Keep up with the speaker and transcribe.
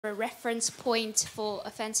a reference point for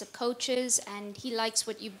offensive coaches, and he likes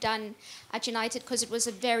what you've done at United because it was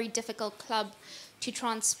a very difficult club to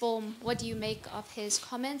transform. What do you make of his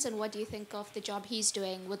comments, and what do you think of the job he's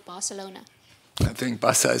doing with Barcelona? I think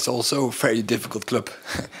Barca is also a very difficult club,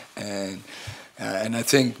 and I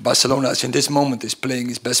think Barcelona, in this moment, is playing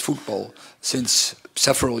its best football since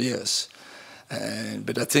several years.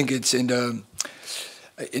 But I think it's in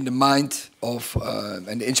the mind of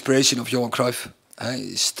and the inspiration of Johan Cruyff.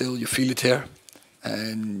 Still, you feel it here,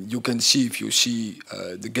 and you can see, if you see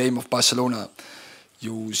the game of Barcelona,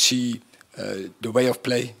 you see the way of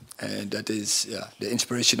play, and that is the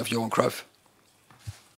inspiration of Johan Cruyff.